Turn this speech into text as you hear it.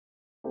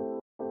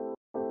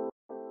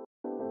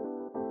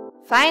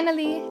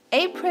Finally,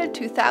 April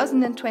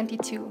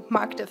 2022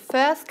 marked the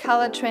first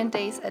color trend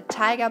days at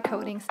Tiger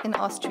Coatings in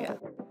Austria.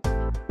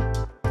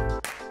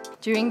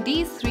 During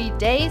these 3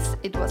 days,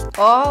 it was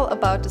all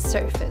about the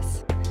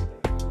surface.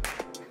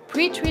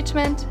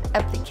 Pre-treatment,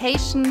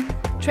 application,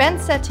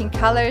 trend-setting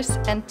colors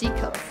and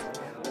decals.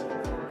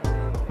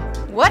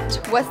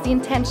 What was the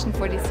intention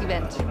for this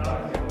event?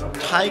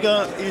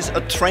 Tiger is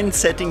a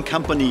trend-setting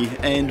company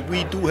and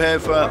we do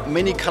have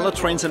many color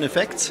trends and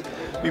effects.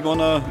 We want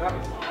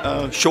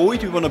to show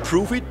it, we want to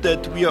prove it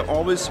that we are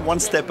always one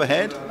step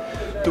ahead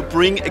to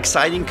bring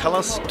exciting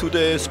colors to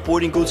the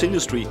sporting goods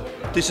industry.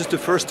 This is the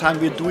first time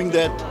we're doing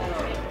that,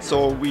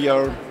 so we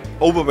are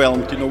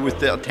overwhelmed, with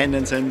the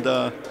attendance and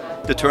the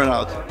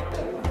turnout.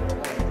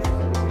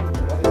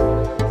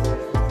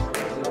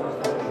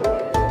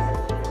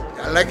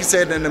 Like I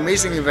said, an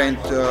amazing event.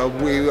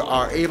 We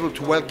are able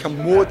to welcome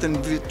more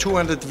than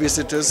 200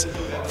 visitors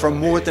from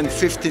more than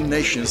 15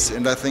 nations,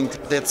 and I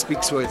think that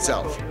speaks for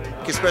itself.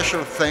 A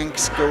special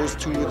thanks goes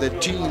to the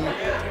team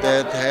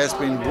that has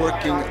been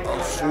working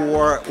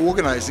for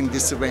organizing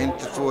this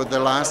event for the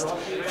last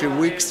few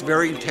weeks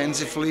very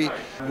intensively.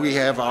 We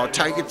have our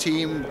Tiger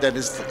team that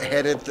is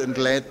headed and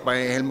led by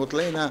Helmut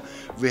Lehner.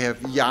 We have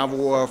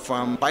Javor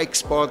from Bike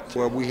Spot,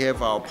 where we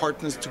have our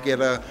partners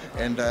together,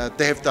 and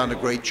they have done a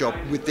great job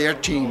with their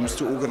teams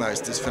to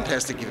organize this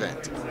fantastic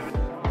event.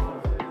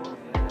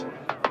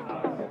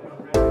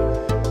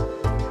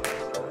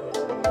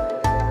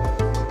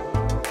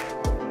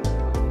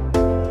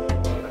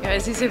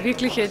 Es ist ja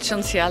wirklich jetzt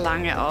schon sehr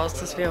lange aus,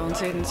 dass wir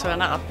uns in so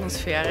einer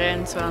Atmosphäre,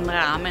 in so einem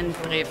Rahmen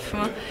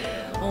treffen.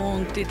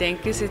 Und ich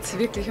denke, es ist jetzt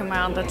wirklich einmal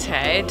an der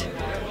Zeit,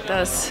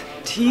 dass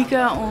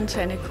Tiger und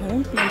seine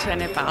Kunden und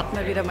seine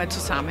Partner wieder mal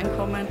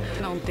zusammenkommen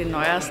und die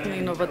neuesten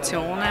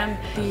Innovationen,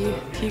 die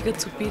Tiger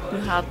zu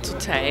bieten hat, zu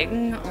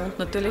zeigen und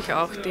natürlich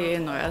auch die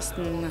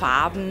neuesten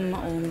Farben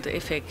und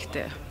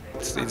Effekte.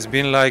 It's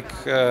been like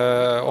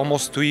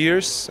almost 2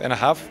 years and a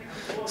half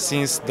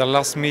since the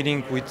last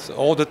meeting with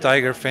all the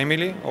Tiger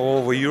family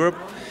all over Europe,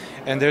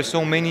 and there's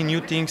so many new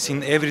things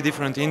in every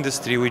different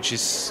industry, which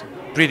is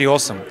pretty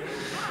awesome.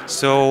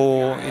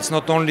 So it's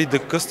not only the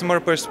customer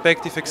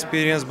perspective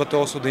experience, but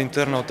also the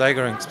internal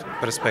Tiger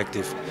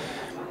perspective.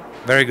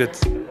 Very good.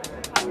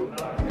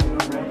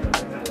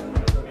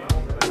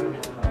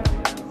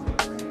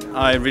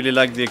 I really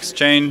like the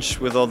exchange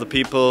with all the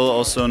people,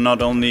 also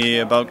not only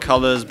about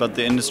colors but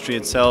the industry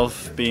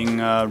itself being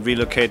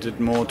relocated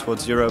more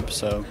towards Europe,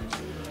 so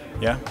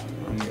yeah,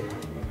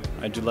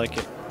 I do like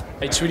it.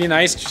 It's really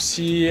nice to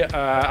see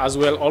as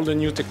well all the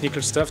new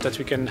technical stuff that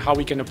how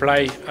we can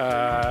apply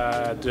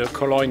the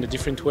color in a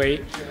different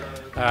way.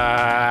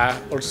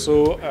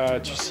 Also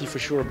to see for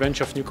sure a bunch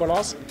of new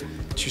colors.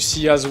 To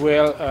see as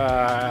well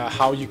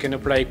how you can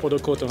apply powder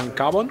coat on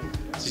carbon.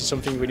 This is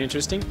something really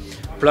interesting.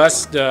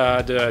 Plus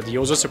the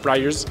other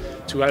suppliers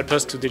to help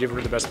us to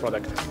deliver the best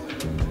product.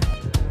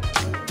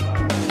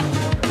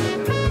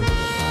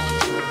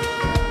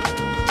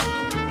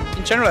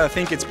 In general, I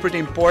think it's pretty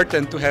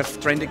important to have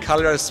trendy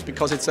colors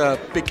because it's a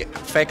big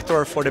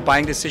factor for the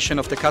buying decision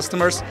of the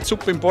customers. It's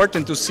super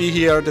important to see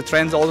here the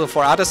trends also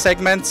for other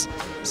segments,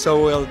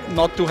 so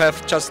not to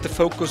have just the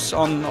focus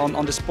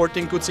on the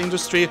sporting goods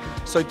industry.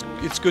 So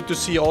it's good to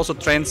see also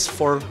trends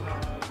for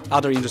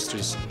other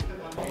industries.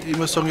 Ich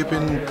muss sagen, ich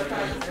bin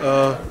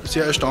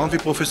sehr erstaunt,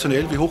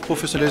 wie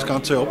hochprofessionell das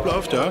Ganze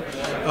abläuft.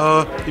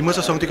 Ja. Ich muss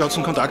auch sagen, die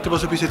ganzen Kontakte,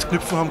 was wir bis jetzt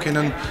knüpfen haben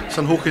können,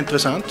 sind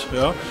hochinteressant.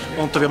 Ja.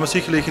 Und da werden wir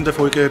sicherlich in der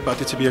Folge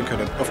partizipieren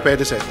können, auf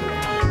beide Seiten.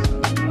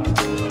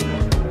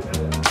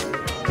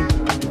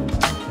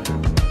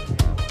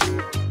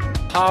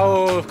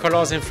 How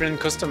colors influence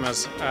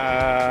customers?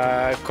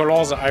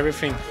 Colors are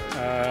everything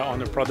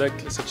on a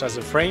product, such as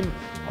a frame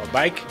or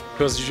bike,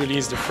 because usually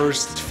it's the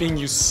first thing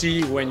you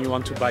see when you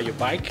want to buy a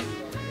bike.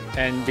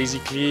 And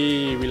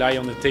basically rely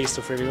on the taste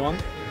of everyone.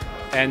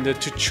 And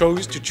to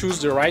choose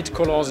the right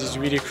colors is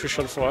really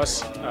crucial for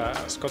us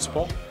as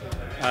Sport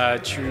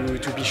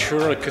to be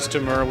sure a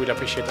customer will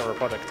appreciate our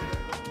product.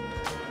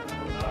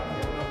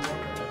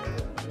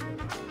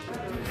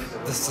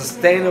 The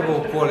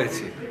sustainable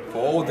quality for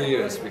all the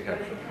years we have.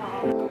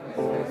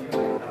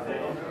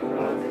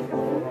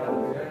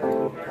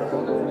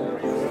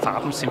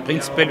 Farben sind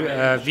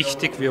prinzipiell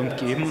wichtig, wir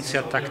umgeben uns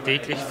ja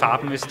tagtäglich.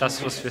 Farben ist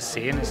das, was wir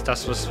sehen, ist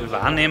das, was wir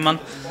wahrnehmen.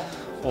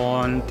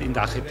 Und in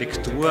der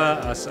Architektur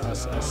als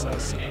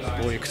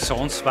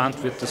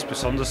Projektionswand wird es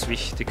besonders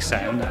wichtig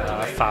sein,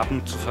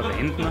 Farben zu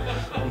verwenden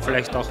und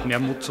vielleicht auch mehr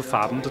Mut zu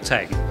Farben zu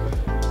zeigen.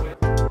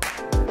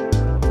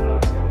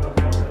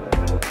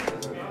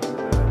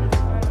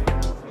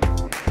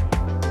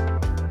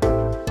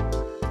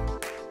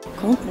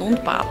 Kunden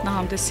und Partner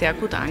haben das sehr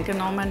gut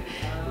angenommen.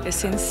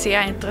 Es sind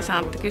sehr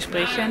interessante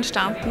Gespräche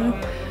entstanden.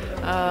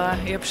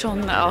 Ich habe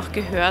schon auch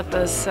gehört,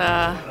 dass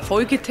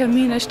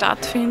Folgetermine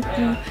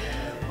stattfinden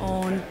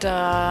und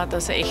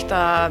dass echt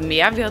ein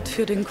Mehrwert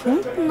für den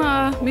Kunden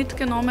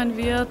mitgenommen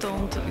wird.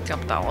 Und ich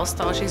glaube, der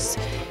Austausch ist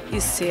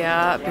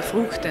sehr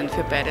befruchtend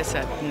für beide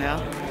Seiten. Ja.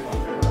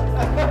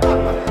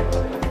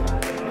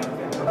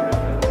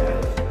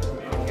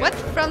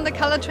 What's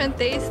Color Trend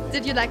Days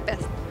did you like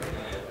best?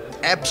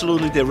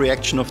 Absolutely the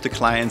reaction of the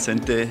clients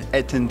and the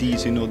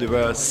attendees. You know, there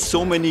were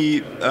so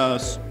many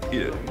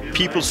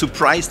people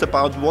surprised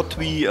about what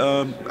we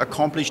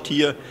accomplished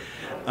here.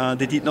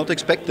 They did not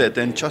expect that,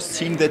 and just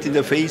seeing that in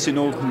their face, you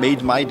know,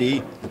 made my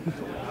day.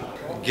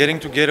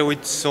 Getting together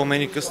with so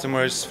many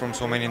customers from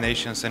so many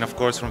nations and of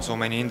course from so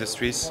many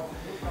industries,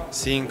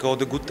 seeing all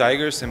the good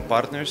tigers and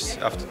partners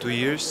after 2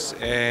 years,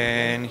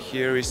 and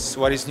here is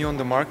what is new on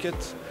the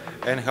market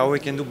and how we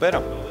can do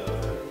better.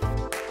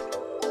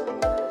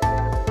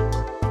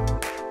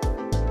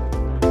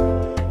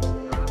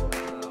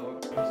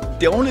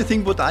 The only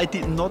thing what I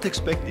did not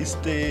expect is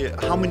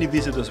how many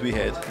visitors we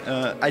had.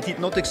 I did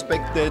not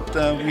expect that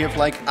we have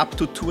like up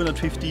to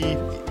 250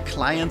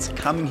 clients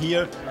coming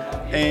here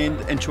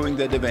and enjoying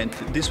that event.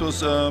 This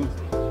was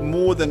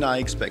more than I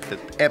expected,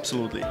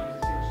 absolutely.